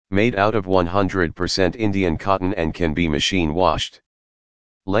Made out of 100% Indian cotton and can be machine washed.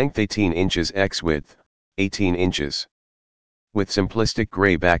 Length 18 inches x width, 18 inches. With simplistic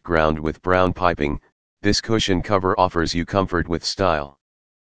gray background with brown piping, this cushion cover offers you comfort with style.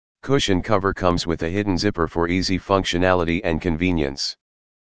 Cushion cover comes with a hidden zipper for easy functionality and convenience.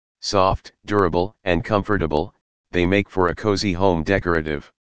 Soft, durable, and comfortable, they make for a cozy home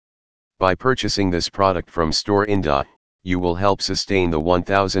decorative. By purchasing this product from store Indya, you will help sustain the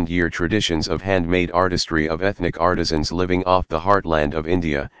 1,000-year traditions of handmade artistry of ethnic artisans living off the heartland of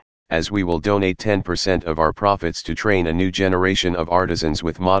India, as we will donate 10% of our profits to train a new generation of artisans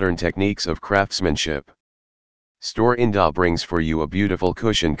with modern techniques of craftsmanship. Store Indya brings for you a beautiful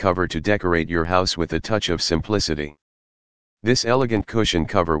cushion cover to decorate your house with a touch of simplicity. This elegant cushion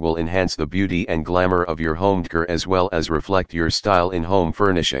cover will enhance the beauty and glamour of your home decor as well as reflect your style in home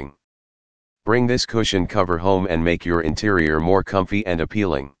furnishing. Bring this cushion cover home and make your interior more comfy and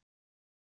appealing.